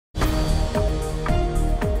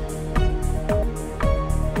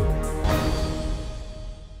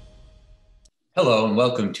Hello and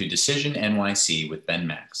welcome to Decision NYC with Ben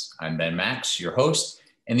Max. I'm Ben Max, your host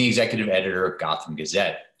and the executive editor of Gotham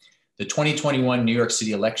Gazette. The 2021 New York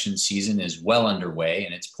City election season is well underway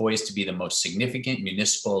and it's poised to be the most significant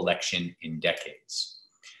municipal election in decades.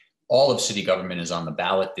 All of city government is on the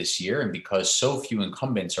ballot this year, and because so few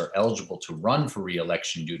incumbents are eligible to run for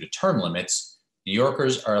re-election due to term limits, New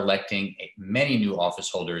Yorkers are electing many new office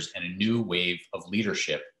holders and a new wave of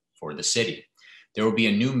leadership for the city. There will be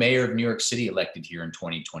a new mayor of New York City elected here in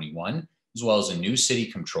 2021, as well as a new city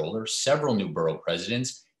controller, several new borough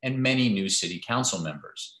presidents, and many new city council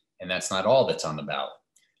members. And that's not all that's on the ballot.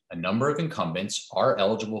 A number of incumbents are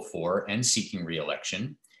eligible for and seeking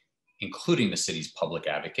re-election, including the city's public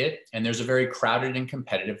advocate, and there's a very crowded and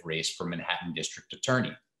competitive race for Manhattan District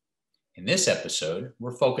Attorney. In this episode,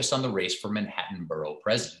 we're focused on the race for Manhattan Borough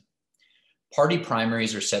President. Party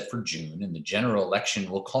primaries are set for June, and the general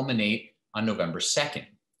election will culminate on November 2nd.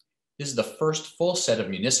 This is the first full set of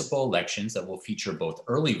municipal elections that will feature both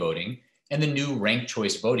early voting and the new ranked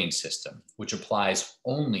choice voting system, which applies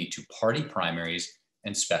only to party primaries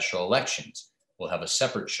and special elections. We'll have a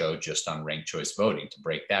separate show just on ranked choice voting to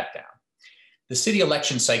break that down. The city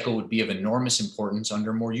election cycle would be of enormous importance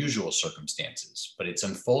under more usual circumstances, but it's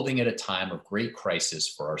unfolding at a time of great crisis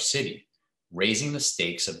for our city, raising the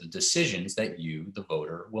stakes of the decisions that you, the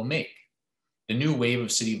voter, will make. The new wave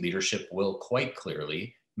of city leadership will quite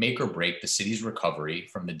clearly make or break the city's recovery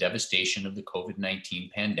from the devastation of the COVID-19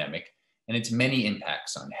 pandemic and its many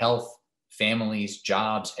impacts on health, families,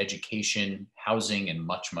 jobs, education, housing, and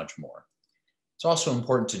much, much more. It's also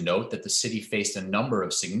important to note that the city faced a number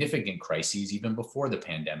of significant crises even before the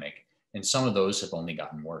pandemic, and some of those have only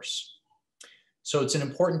gotten worse. So it's an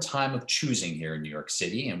important time of choosing here in New York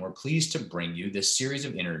City, and we're pleased to bring you this series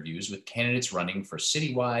of interviews with candidates running for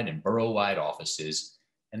citywide and borough-wide offices,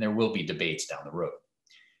 and there will be debates down the road.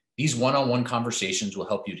 These one-on-one conversations will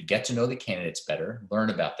help you to get to know the candidates better, learn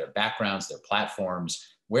about their backgrounds, their platforms,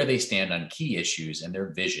 where they stand on key issues, and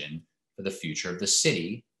their vision for the future of the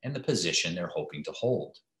city and the position they're hoping to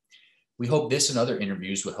hold. We hope this and other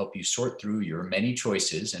interviews will help you sort through your many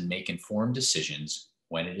choices and make informed decisions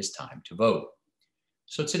when it is time to vote.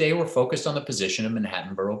 So today we're focused on the position of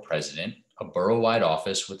Manhattan Borough President, a borough-wide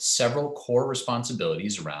office with several core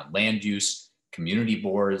responsibilities around land use, community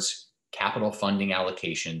boards, capital funding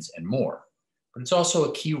allocations, and more. But it's also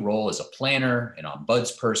a key role as a planner, an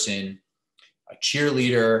ombudsperson, a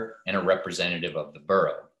cheerleader, and a representative of the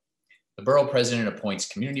borough. The borough president appoints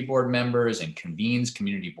community board members and convenes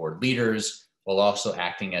community board leaders, while also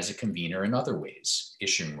acting as a convener in other ways,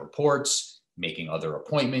 issuing reports, making other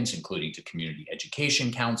appointments, including to community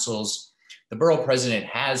education councils. The borough president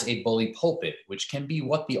has a bully pulpit, which can be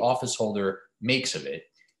what the office holder makes of it,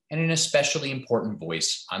 and an especially important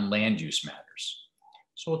voice on land use matters.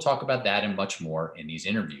 So we'll talk about that and much more in these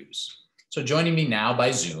interviews. So joining me now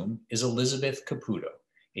by Zoom is Elizabeth Caputo,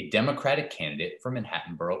 a Democratic candidate for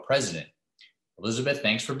Manhattan Borough President. Elizabeth,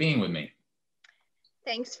 thanks for being with me.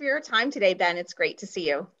 Thanks for your time today, Ben. It's great to see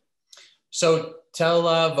you. So tell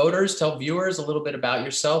voters, tell viewers a little bit about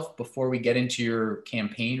yourself before we get into your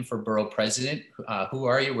campaign for Borough President. Who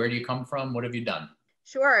are you? Where do you come from? What have you done?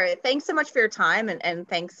 Sure. Thanks so much for your time, and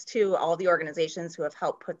thanks to all the organizations who have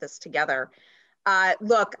helped put this together.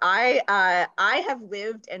 Look, I have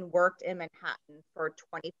lived and worked in Manhattan for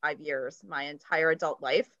 25 years, my entire adult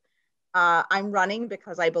life. I'm running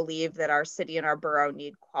because I believe that our city and our borough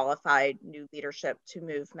need qualified new leadership to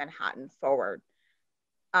move Manhattan forward.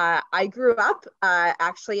 I grew up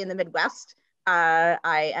actually in the Midwest.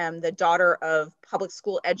 I am the daughter of public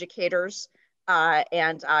school educators,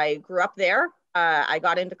 and I grew up there. I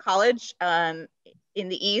got into college in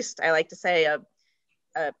the East. I like to say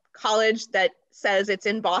a college that says it's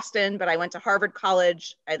in Boston, but I went to Harvard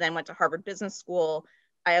College. I then went to Harvard Business School.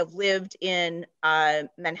 I have lived in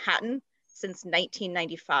Manhattan since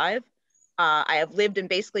 1995. I have lived in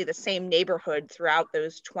basically the same neighborhood throughout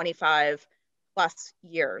those 25 plus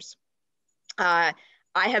years. I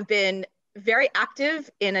have been very active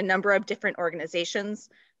in a number of different organizations.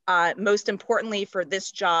 Most importantly for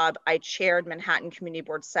this job, I chaired Manhattan Community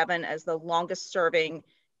Board 7 as the longest serving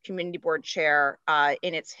community board chair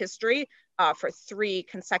in its history for 3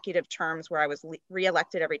 consecutive terms where I was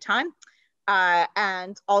reelected every time.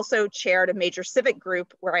 And also chaired a major civic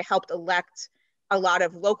group where I helped elect a lot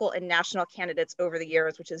of local and national candidates over the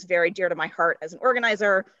years, which is very dear to my heart as an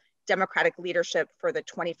organizer, democratic leadership for the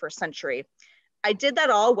 21st century. I did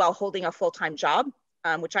that all while holding a full-time job,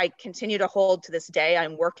 which I continue to hold to this day.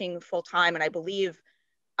 I'm working full-time, and I believe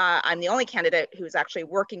I'm the only candidate who's actually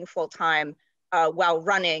working full-time while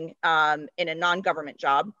running in a non-government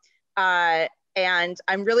job. And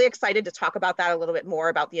I'm really excited to talk about that a little bit more,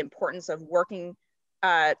 about the importance of working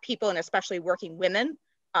people, and especially working women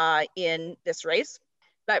in this race.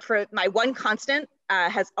 But for my one constant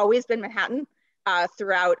has always been Manhattan,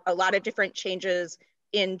 throughout a lot of different changes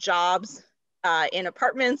in jobs, in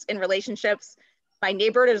apartments, in relationships. My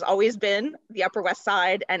neighborhood has always been the Upper West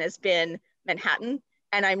Side and has been Manhattan.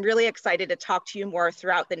 And I'm really excited to talk to you more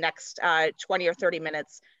throughout the next 20 or 30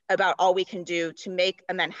 minutes about all we can do to make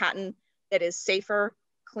a Manhattan that is safer,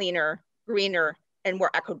 cleaner, greener, and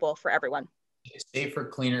more equitable for everyone. Safer,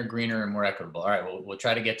 cleaner, greener, and more equitable. All right, we'll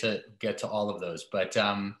try to get to all of those. But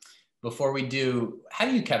before we do, how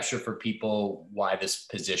do you capture for people why this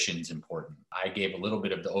position is important? I gave a little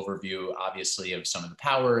bit of the overview, obviously, of some of the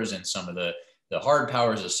powers and some of the hard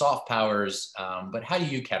powers, the soft powers. But how do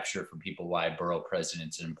you capture for people why borough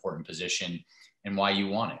president's an important position and why you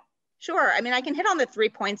want it? Sure. I mean, I can hit on the 3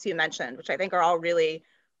 points you mentioned, which I think are all really,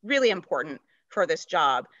 really important for this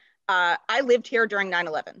job. I lived here during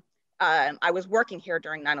 9/11. I was working here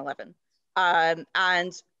during 9/11.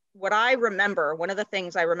 And what I remember, one of the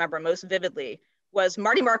things I remember most vividly was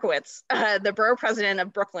Marty Markowitz, the borough president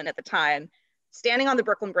of Brooklyn at the time, standing on the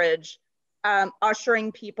Brooklyn Bridge,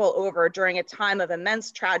 ushering people over during a time of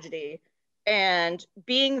immense tragedy and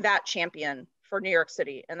being that champion for New York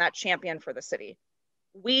City and that champion for the city.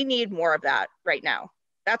 We need more of that right now.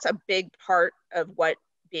 That's a big part of what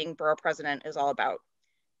being borough president is all about.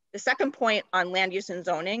 The second point on land use and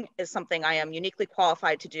zoning is something I am uniquely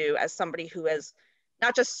qualified to do as somebody who has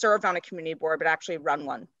not just served on a community board, but actually run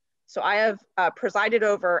one. So I have presided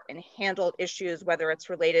over and handled issues, whether it's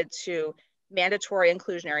related to mandatory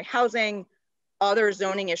inclusionary housing, other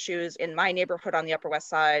zoning issues in my neighborhood on the Upper West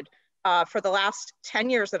Side, for the last 10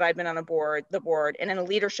 years that I've been on the board, and in a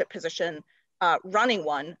leadership position, running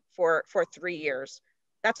one for 3 years.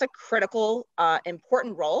 That's a critical,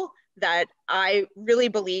 important role that I really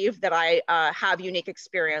believe that I have unique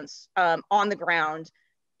experience on the ground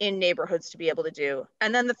in neighborhoods to be able to do.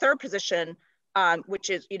 And then the third position, which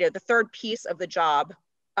is the third piece of the job,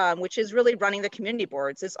 which is really running the community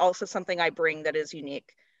boards, is also something I bring that is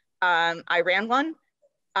unique. I ran one.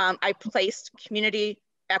 I placed community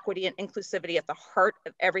equity and inclusivity at the heart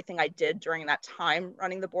of everything I did during that time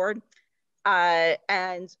running the board.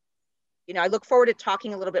 And I look forward to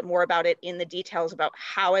talking a little bit more about it in the details about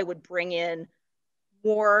how I would bring in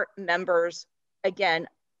more members. Again,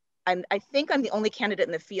 I think I'm the only candidate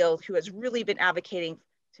in the field who has really been advocating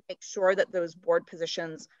to make sure that those board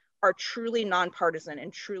positions are truly nonpartisan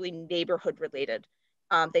and truly neighborhood related.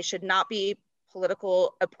 They should not be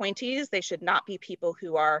political appointees. They should not be people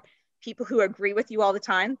who agree with you all the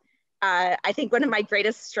time. I think one of my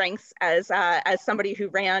greatest strengths as somebody who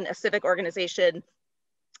ran a civic organization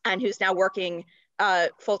and who's now working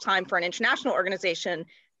full-time for an international organization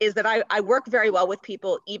is that I work very well with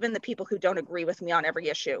people, even the people who don't agree with me on every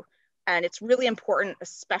issue. And it's really important,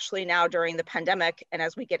 especially now during the pandemic and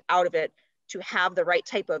as we get out of it, to have the right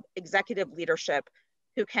type of executive leadership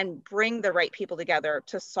who can bring the right people together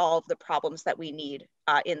to solve the problems that we need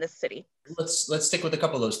in this city. Let's stick with a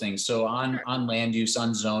couple of those things. So on land use,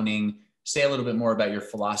 on zoning, say a little bit more about your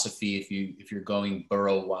philosophy if you're going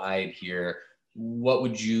borough-wide here. How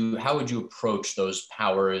would you approach those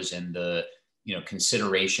powers and the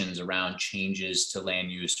considerations around changes to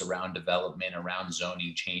land use, around development, around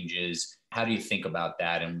zoning changes? How do you think about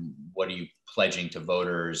that, and what are you pledging to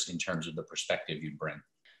voters in terms of the perspective you bring?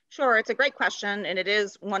 Sure, it's a great question, and it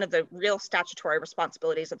is one of the real statutory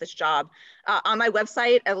responsibilities of this job. On my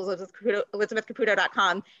website,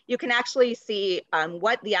 elizabethcaputo.com, you can actually see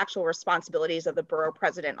what the actual responsibilities of the borough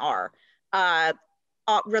president are.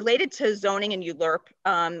 Related to zoning and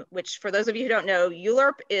ULURP, which for those of you who don't know,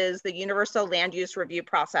 ULURP is the Universal Land Use Review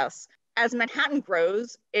process. As Manhattan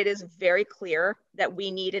grows, it is very clear that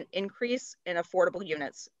we need an increase in affordable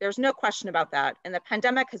units. There's no question about that, and the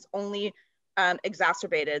pandemic has only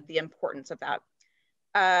exacerbated the importance of that.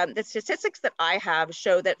 The statistics that I have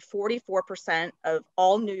show that 44% of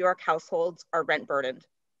all New York households are rent burdened.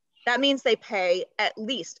 That means they pay at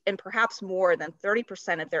least and perhaps more than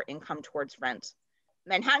 30% of their income towards rent.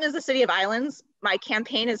 Manhattan is a city of islands. My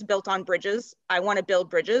campaign is built on bridges. I want to build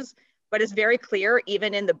bridges, but it's very clear,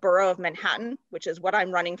 even in the borough of Manhattan, which is what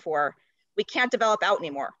I'm running for, we can't develop out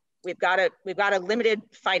anymore. We've got a limited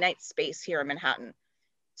finite space here in Manhattan.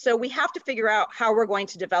 So we have to figure out how we're going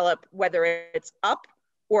to develop, whether it's up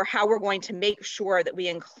or how we're going to make sure that we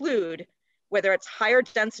include, whether it's higher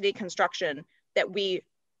density construction, that we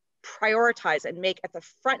prioritize and make at the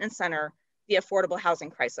front and center the affordable housing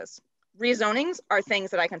crisis. Rezonings are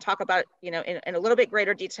things that I can talk about in a little bit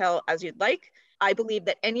greater detail as you'd like. I believe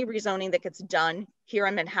that any rezoning that gets done here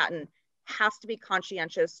in Manhattan has to be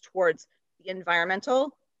conscientious towards the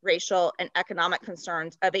environmental, racial, and economic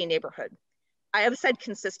concerns of a neighborhood. I have said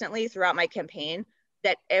consistently throughout my campaign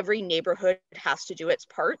that every neighborhood has to do its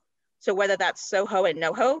part. So whether that's Soho and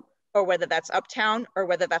NoHo, or whether that's Uptown, or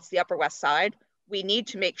whether that's the Upper West Side, we need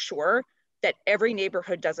to make sure that every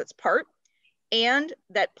neighborhood does its part and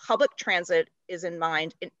that public transit is in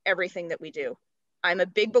mind in everything that we do. I'm a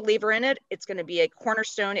big believer in it. It's going to be a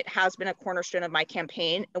cornerstone. It has been a cornerstone of my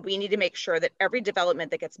campaign. And we need to make sure that every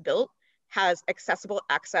development that gets built has accessible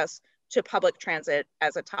access to public transit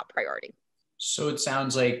as a top priority. So it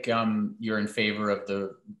sounds like you're in favor of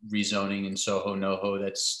the rezoning in Soho, NoHo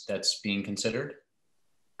that's being considered?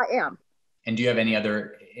 I am. And do you have any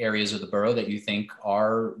other areas of the borough that you think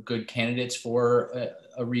are good candidates for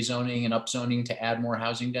a rezoning and upzoning to add more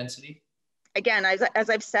housing density? Again, as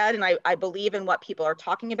I've said, and I believe in what people are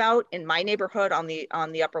talking about in my neighborhood on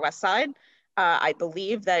the Upper West Side. I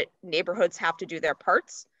believe that neighborhoods have to do their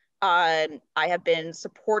parts. I have been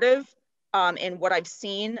supportive in what I've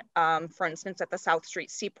seen, for instance, at the South Street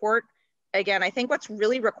Seaport. Again, I think what's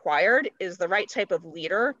really required is the right type of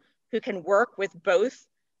leader who can work with both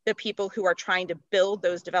the people who are trying to build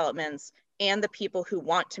those developments and the people who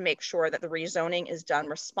want to make sure that the rezoning is done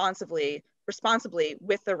responsibly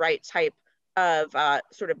with the right type of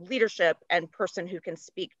sort of leadership and person who can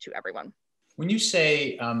speak to everyone. When you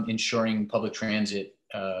say ensuring public transit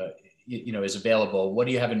is available, what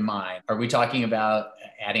do you have in mind? Are we talking about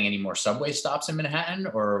adding any more subway stops in Manhattan,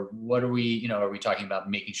 or what are we talking about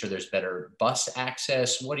making sure there's better bus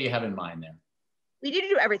access? What do you have in mind there? We need to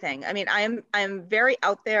do everything. I mean, I'm very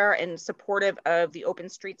out there and supportive of the open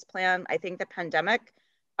streets plan. I think the pandemic,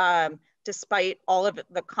 despite all of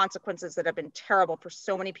the consequences that have been terrible for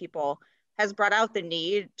so many people, has brought out the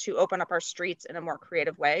need to open up our streets in a more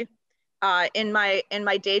creative way. In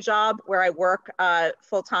my day job where I work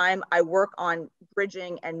full time, I work on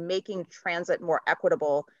bridging and making transit more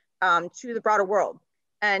equitable to the broader world.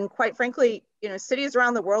 And quite frankly, cities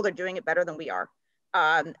around the world are doing it better than we are.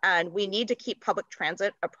 And we need to keep public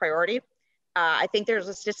transit a priority. I think there's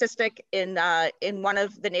a statistic in one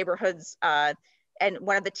of the neighborhoods and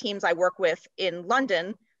one of the teams I work with in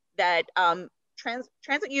London that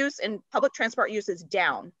transit use and public transport use is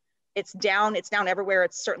down. It's down everywhere.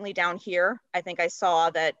 It's certainly down here. I think I saw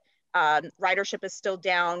that ridership is still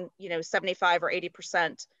down, 75 or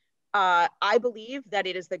 80%. I believe that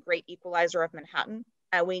it is the great equalizer of Manhattan,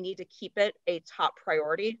 and we need to keep it a top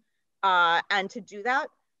priority. And to do that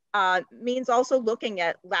means also looking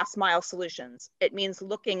at last mile solutions. It means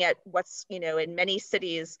looking at what's, in many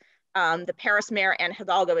cities, the Paris mayor Anne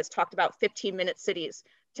Hidalgo has talked about 15-minute cities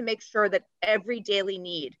to make sure that every daily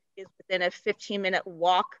need is within a 15-minute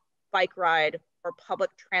walk, bike ride, or public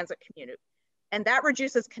transit commute. And that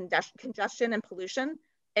reduces congestion and pollution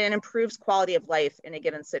and improves quality of life in a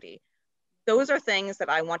given city. Those are things that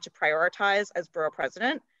I want to prioritize as borough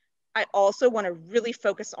president. I also want to really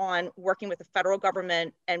focus on working with the federal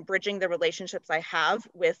government and bridging the relationships I have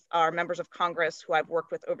with our members of Congress who I've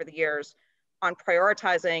worked with over the years on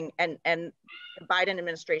prioritizing and the Biden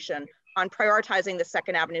administration on prioritizing the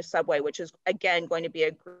Second Avenue subway, which is again going to be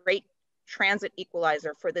a great transit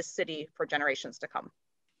equalizer for this city for generations to come.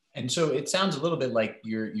 And so it sounds a little bit like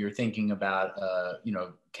you're thinking about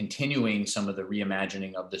continuing some of the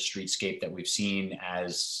reimagining of the streetscape that we've seen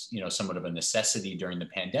as somewhat of a necessity during the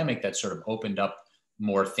pandemic that sort of opened up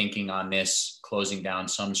more thinking on this, closing down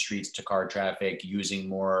some streets to car traffic, using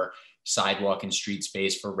more sidewalk and street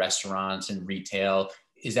space for restaurants and retail.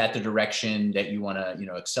 Is that the direction that you want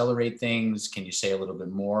to accelerate things? Can you say a little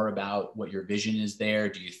bit more about what your vision is there?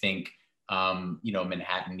 Do you think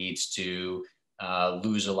Manhattan needs to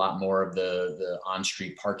lose a lot more of the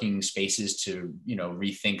on-street parking spaces to,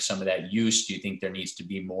 rethink some of that use? Do you think there needs to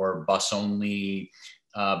be more bus-only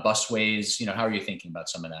busways? How are you thinking about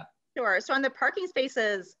some of that? Sure. So on the parking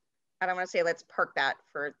spaces, I don't want to say let's park that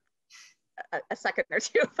for a second or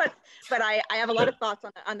two, but I have a lot of thoughts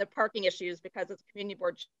on the parking issues because as community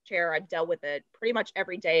board chair, I've dealt with it pretty much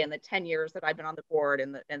every day in the 10 years that I've been on the board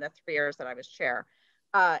and the 3 years that I was chair.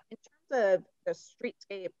 In terms of the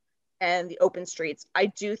streetscape and the open streets, I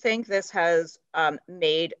do think this has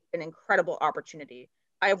made an incredible opportunity.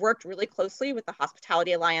 I have worked really closely with the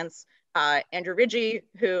Hospitality Alliance. Andrew Ridgey,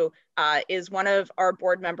 who is one of our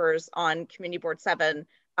board members on Community Board 7,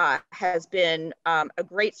 has been a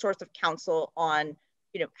great source of counsel on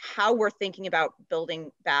how we're thinking about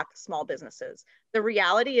building back small businesses. The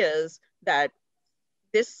reality is that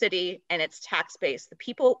this city and its tax base,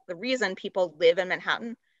 the reason people live in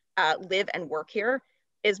Manhattan, live and work here,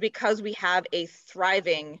 is because we have a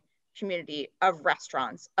thriving community of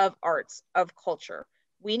restaurants, of arts, of culture.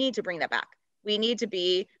 We need to bring that back. We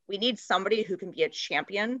need somebody who can be a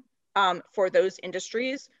champion for those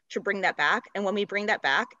industries to bring that back. And when we bring that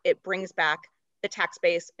back, it brings back the tax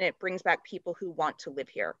base and it brings back people who want to live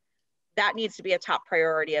here. That needs to be a top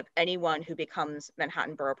priority of anyone who becomes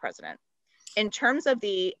Manhattan Borough President. In terms of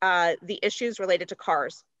the issues related to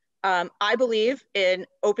cars, I believe in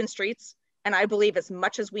open streets, and I believe as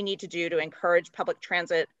much as we need to do to encourage public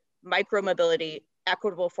transit, micro-mobility,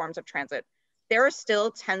 equitable forms of transit, there are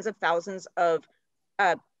still tens of thousands of,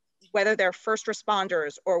 whether they're first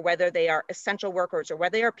responders or whether they are essential workers or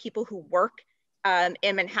whether they are people who work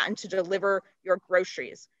in Manhattan to deliver your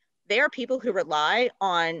groceries. They are people who rely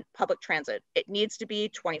on public transit. It needs to be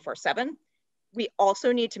 24/7. We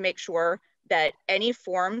also need to make sure that any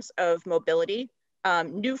forms of mobility,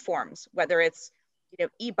 new forms, whether it's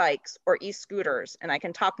e-bikes or e-scooters, and I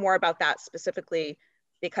can talk more about that specifically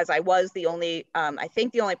because I was the only, I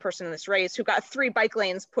think the only person in this race who got 3 bike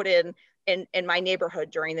lanes put in my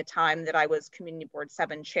neighborhood during the time that I was Community Board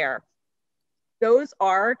 7 chair. Those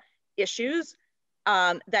are issues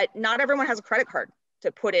that not everyone has a credit card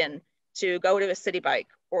to put in to go to a city bike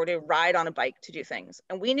or to ride on a bike to do things.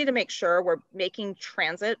 And we need to make sure we're making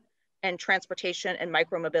transit and transportation and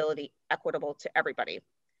micromobility equitable to everybody.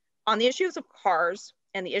 On the issues of cars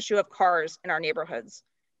and the issue of cars in our neighborhoods,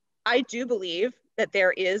 I do believe that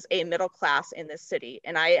there is a middle class in this city.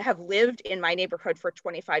 And I have lived in my neighborhood for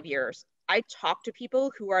 25 years. I talk to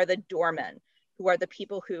people who are the doormen, who are the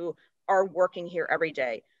people who are working here every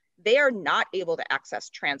day. They are not able to access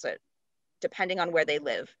transit depending on where they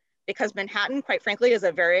live, because Manhattan, quite frankly, is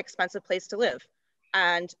a very expensive place to live.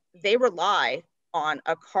 And they rely on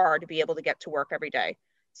a car to be able to get to work every day.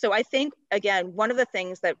 So I think, again, one of the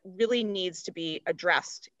things that really needs to be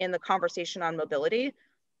addressed in the conversation on mobility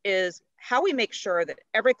is how we make sure that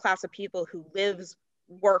every class of people who lives,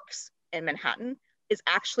 works in Manhattan is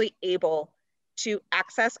actually able to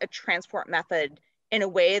access a transport method in a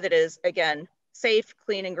way that is, again, safe,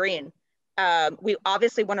 clean, and green. We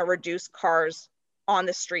obviously want to reduce cars on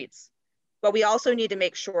the streets, but we also need to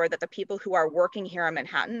make sure that the people who are working here in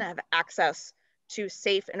Manhattan have access to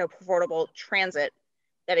safe and affordable transit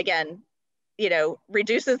that, again,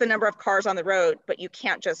 reduces the number of cars on the road, but you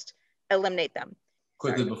can't just eliminate them.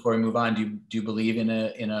 Quickly, before we move on, do you believe in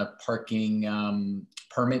a parking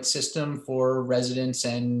permit system for residents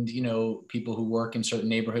and people who work in certain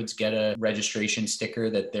neighborhoods get a registration sticker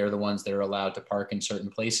that they're the ones that are allowed to park in certain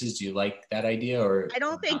places? Do you like that idea? Or I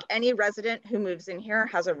don't think any resident who moves in here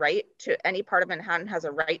has a right to any part of Manhattan has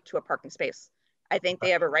a right to a parking space. I think they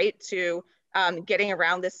have a right to getting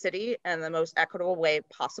around this city in the most equitable way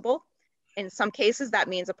possible. In some cases, that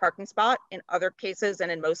means a parking spot. In other cases,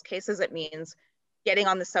 and in most cases, it means getting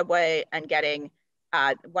on the subway and getting,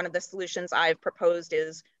 one of the solutions I've proposed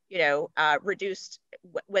is, reduced,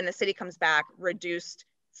 when the city comes back, reduced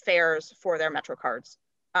fares for their Metro cards.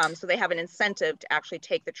 So they have an incentive to actually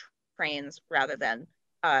take the trains rather than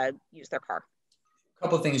use their car. A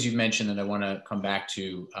couple of things you've mentioned that I want to come back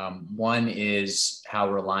to. One is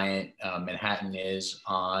how reliant Manhattan is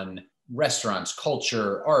on restaurants,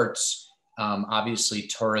 culture, arts. Obviously,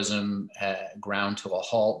 tourism ground to a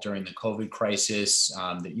halt during the COVID crisis.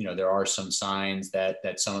 There are some signs that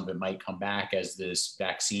some of it might come back as this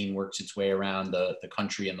vaccine works its way around the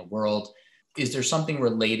country and the world. Is there something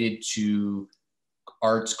related to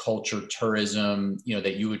arts, culture, tourism,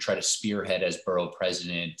 that you would try to spearhead as borough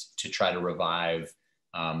president to try to revive,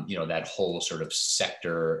 that whole sort of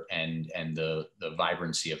sector and the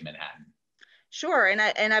vibrancy of Manhattan? Sure, and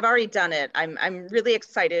I've already done it. I'm really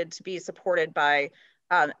excited to be supported by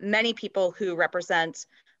many people who represent,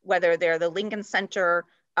 whether they're the Lincoln Center,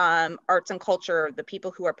 arts and culture, the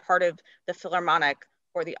people who are part of the Philharmonic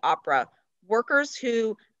or the opera, workers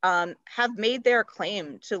who have made their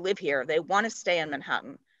claim to live here. They want to stay in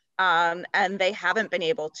Manhattan, and they haven't been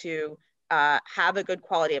able to have a good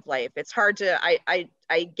quality of life. It's hard to.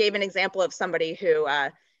 I gave an example of somebody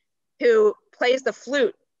who plays the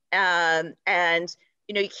flute. And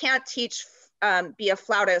you can't be a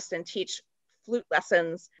flautist and teach flute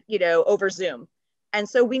lessons, over Zoom. And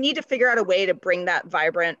so we need to figure out a way to bring that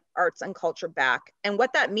vibrant arts and culture back. And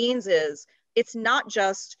what that means is it's not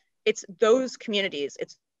just, it's those communities,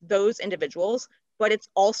 it's those individuals, but it's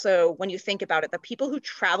also, when you think about it, the people who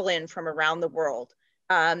travel in from around the world.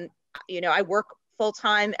 I work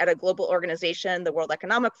full-time at a global organization, the World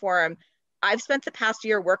Economic Forum. I've spent the past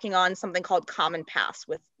year working on something called Common Pass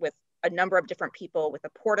with a number of different people, with the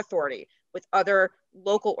Port Authority, with other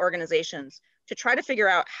local organizations, to try to figure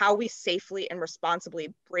out how we safely and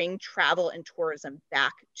responsibly bring travel and tourism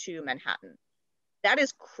back to Manhattan. That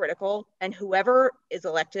is critical, and whoever is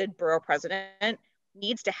elected borough president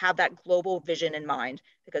needs to have that global vision in mind,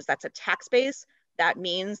 because that's a tax base. That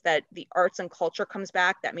means that the arts and culture comes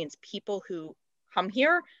back. That means people who come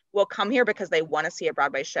here will come here because they want to see a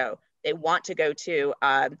Broadway show. They want to go to,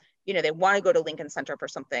 they want to go to Lincoln Center for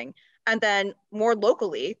something. And then more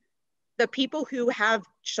locally, the people who have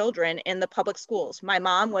children in the public schools. My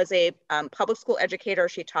mom was a public school educator.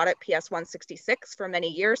 She taught at PS 166 for many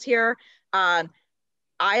years here. I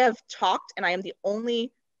have talked, and I am the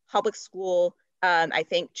only public school, I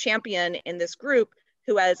think, champion in this group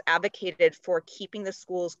who has advocated for keeping the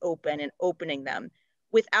schools open and opening them.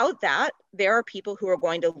 Without that, there are people who are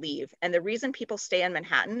going to leave. And the reason people stay in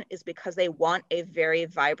Manhattan is because they want a very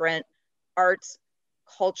vibrant arts,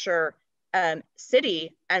 culture,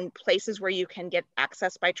 city, and places where you can get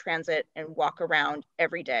access by transit and walk around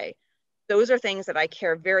every day. Those are things that I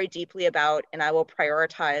care very deeply about, and I will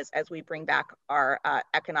prioritize as we bring back our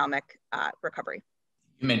economic recovery.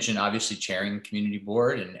 You mentioned obviously chairing community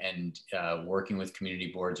board and working with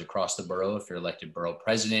community boards across the borough if you're elected borough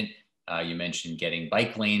president. You mentioned getting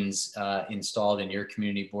bike lanes installed in your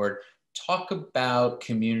community board. Talk about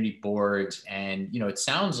community boards, and it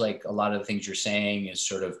sounds like a lot of the things you're saying is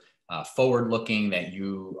sort of forward-looking, that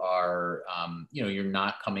you are, you're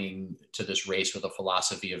not coming to this race with a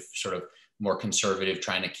philosophy of sort of more conservative,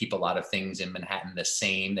 trying to keep a lot of things in Manhattan the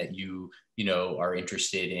same, that you are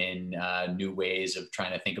interested in new ways of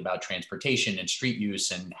trying to think about transportation and street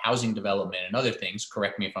use and housing development and other things.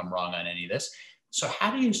 Correct me if I'm wrong on any of this. So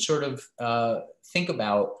how do you sort of think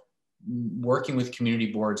about working with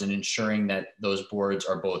community boards and ensuring that those boards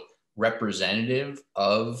are both representative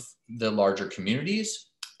of the larger communities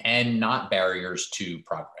and not barriers to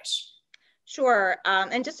progress? Sure.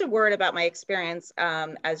 And just a word about my experience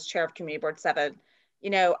as chair of Community Board 7.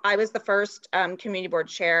 I was the first community board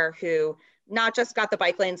chair who not just got the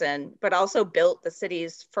bike lanes in, but also built the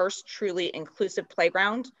city's first truly inclusive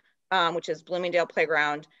playground, which is Bloomingdale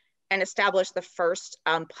Playground, and established the first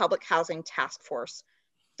public housing task force.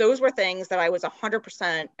 Those were things that I was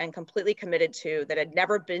 100% and completely committed to that had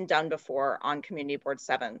never been done before on Community Board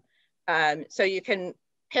 7. So you can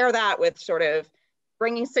pair that with sort of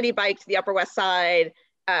bringing City Bike to the Upper West Side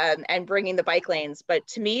and bringing the bike lanes. But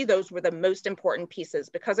to me, those were the most important pieces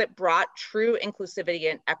because it brought true inclusivity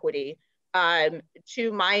and equity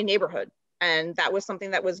to my neighborhood. And that was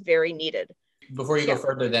something that was very needed. Before you go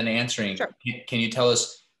further than answering, sure. Can you tell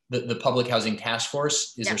us the public housing task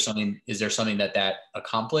force, is there something that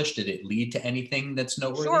accomplished? Did it lead to anything that's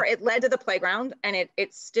noteworthy? Sure, it led to the playground, and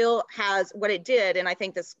it still has what it did. And I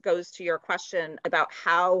think this goes to your question about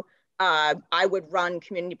how I would run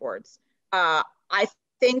community boards. I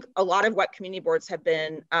think a lot of what community boards have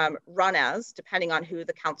been run as, depending on who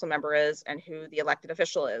the council member is and who the elected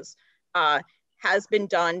official is, has been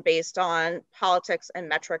done based on politics and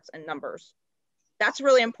metrics and numbers. That's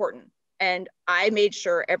really important. And I made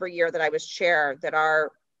sure every year that I was chair that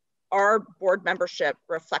our board membership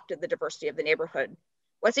reflected the diversity of the neighborhood.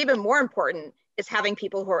 What's even more important is having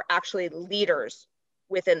people who are actually leaders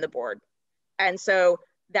within the board. And so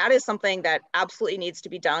that is something that absolutely needs to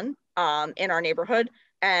be done in our neighborhood.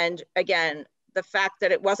 And again, the fact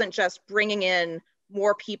that it wasn't just bringing in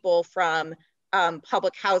more people from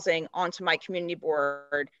public housing onto my community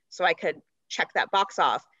board so I could check that box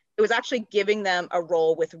off. It was actually giving them a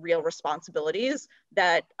role with real responsibilities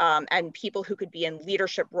that, and people who could be in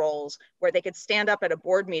leadership roles where they could stand up at a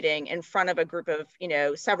board meeting in front of a group of,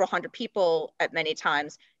 several hundred people at many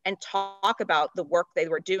times and talk about the work they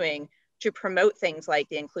were doing to promote things like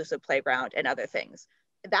the inclusive playground and other things.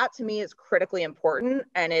 That to me is critically important.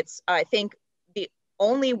 And it's, I think the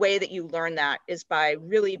only way that you learn that is by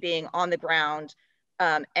really being on the ground.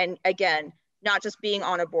 And again, not just being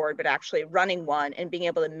on a board, but actually running one and being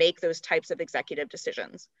able to make those types of executive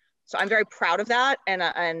decisions. So I'm very proud of that. And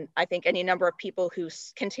I think any number of people who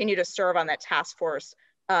continue to serve on that task force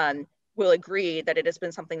will agree that it has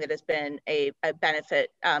been something that has been a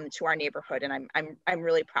benefit to our neighborhood. And I'm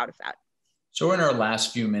really proud of that. So we're in our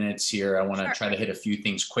last few minutes here. I want to try to hit a few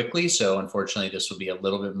things quickly. So unfortunately, this will be a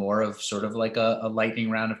little bit more of sort of like a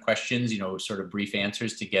lightning round of questions, sort of brief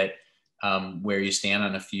answers to get where you stand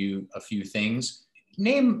on a few things.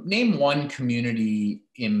 Name one community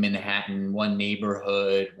in Manhattan, one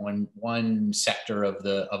neighborhood, one sector of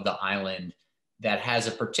the island that has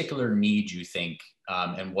a particular need, you think,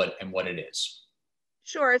 and what it is.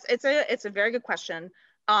 Sure, it's a very good question.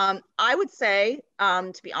 I would say,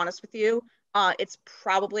 to be honest with you, it's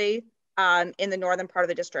probably in the northern part of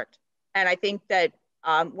the district, and I think that.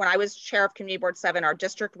 When I was chair of Community Board 7, our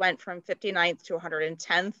district went from 59th to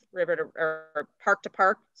 110th, park to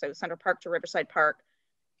park, so Central Park to Riverside Park.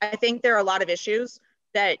 I think there are a lot of issues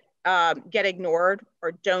that get ignored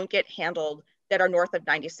or don't get handled that are north of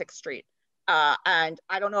 96th Street. And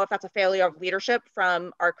I don't know if that's a failure of leadership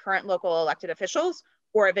from our current local elected officials,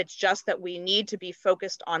 or if it's just that we need to be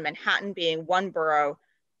focused on Manhattan being one borough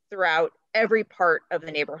throughout every part of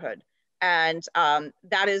the neighborhood. And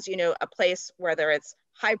that is, a place, whether it's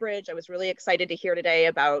Highbridge. I was really excited to hear today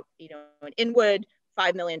about, in Inwood,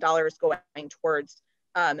 $5 million going towards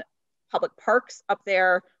public parks up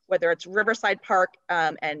there, whether it's Riverside Park,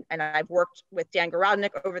 and I've worked with Dan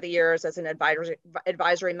Garodnick over the years as an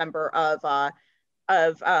advisory member of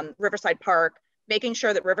Riverside Park, making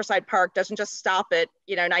sure that Riverside Park doesn't just stop at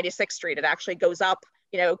 96th Street. It actually goes up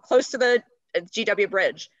close to the GW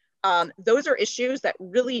Bridge. Those are issues that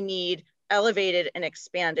really need elevated and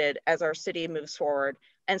expanded as our city moves forward.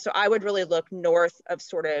 And so I would really look north of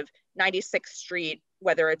sort of 96th Street,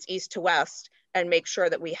 whether it's east to west, and make sure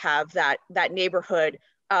that we have that neighborhood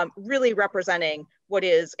really representing what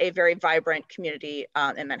is a very vibrant community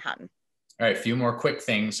in Manhattan. All right, a few more quick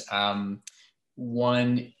things.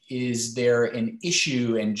 One, is there an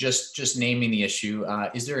issue, and just naming the issue,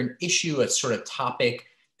 is there an issue, a sort of topic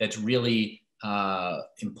that's really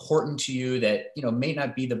important to you that, may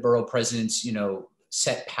not be the borough president's,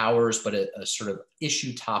 set powers, but a sort of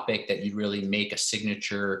issue topic that you'd really make a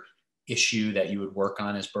signature issue that you would work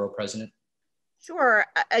on as borough president? Sure.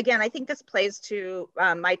 Again, I think this plays to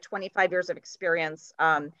my 25 years of experience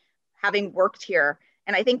having worked here.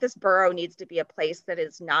 And I think this borough needs to be a place that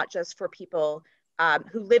is not just for people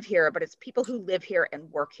who live here, but it's people who live here and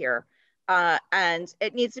work here. And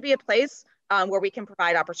it needs to be a place where we can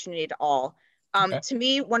provide opportunity to all. Okay. To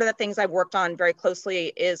me, one of the things I've worked on very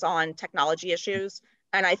closely is on technology issues.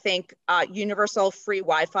 And I think universal free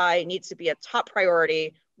Wi-Fi needs to be a top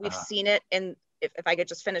priority. We've seen it in, if I could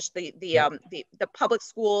just finish the public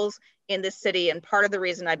schools in this city. And part of the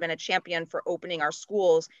reason I've been a champion for opening our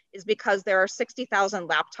schools is because there are 60,000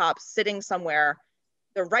 laptops sitting somewhere.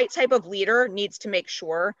 The right type of leader needs to make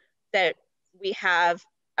sure that we have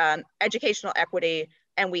educational equity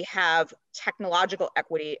and we have technological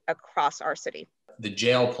equity across our city. The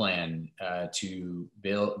jail plan to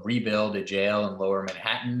rebuild a jail in Lower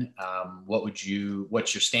Manhattan. What's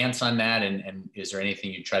your stance on that? And is there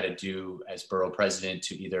anything you try to do as borough president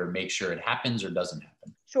to either make sure it happens or doesn't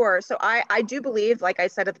happen? Sure. So I do believe, like I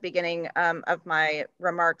said at the beginning of my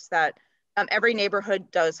remarks, that every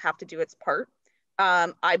neighborhood does have to do its part.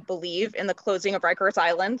 I believe in the closing of Rikers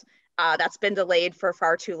Island. That's been delayed for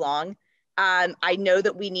far too long. I know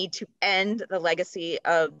that we need to end the legacy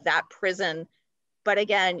of that prison. But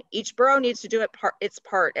again, each borough needs to do its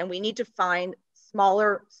part, and we need to find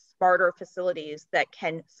smaller, smarter facilities that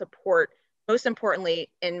can support, most importantly,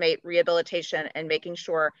 inmate rehabilitation and making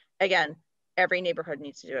sure, again, every neighborhood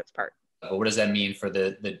needs to do its part. But what does that mean for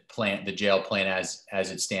the jail plan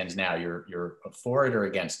as it stands now? You're for it or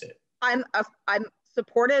against it? I'm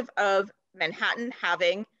supportive of Manhattan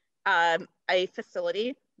having a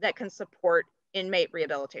facility that can support inmate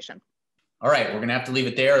rehabilitation. All right, we're going to have to leave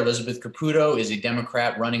it there. Elizabeth Caputo is a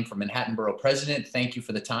Democrat running for Manhattan Borough President. Thank you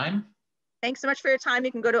for the time. Thanks so much for your time.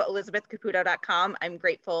 You can go to elizabethcaputo.com. I'm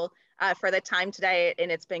grateful for the time today,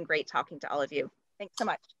 and it's been great talking to all of you. Thanks so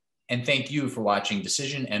much. And thank you for watching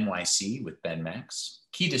Decision NYC with Ben Max.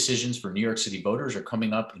 Key decisions for New York City voters are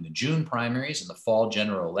coming up in the June primaries and the fall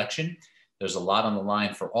general election. There's a lot on the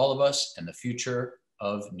line for all of us and the future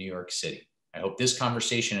of New York City. I hope this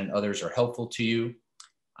conversation and others are helpful to you.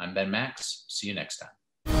 I'm Ben Max. See you next time.